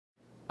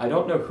I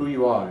don't know who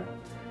you are.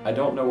 I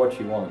don't know what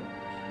you want.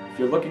 If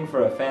you're looking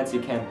for a fancy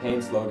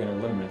campaign slogan or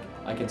limerick,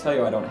 I can tell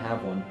you I don't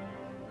have one.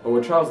 But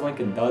what Charles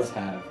Lincoln does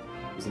have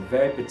is a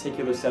very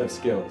particular set of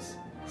skills.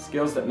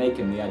 Skills that make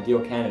him the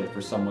ideal candidate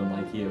for someone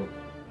like you.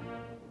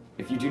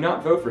 If you do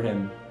not vote for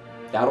him,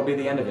 that'll be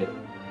the end of it.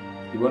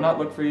 He will not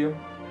look for you.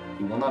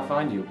 He will not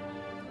find you.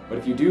 But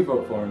if you do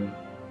vote for him,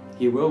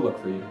 he will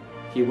look for you.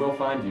 He will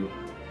find you.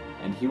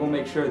 And he will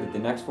make sure that the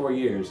next 4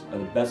 years are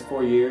the best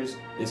 4 years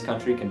this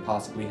country can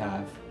possibly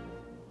have.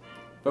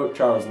 Vote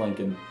Charles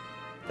Lincoln.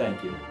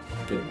 Thank you.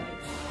 Good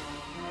night.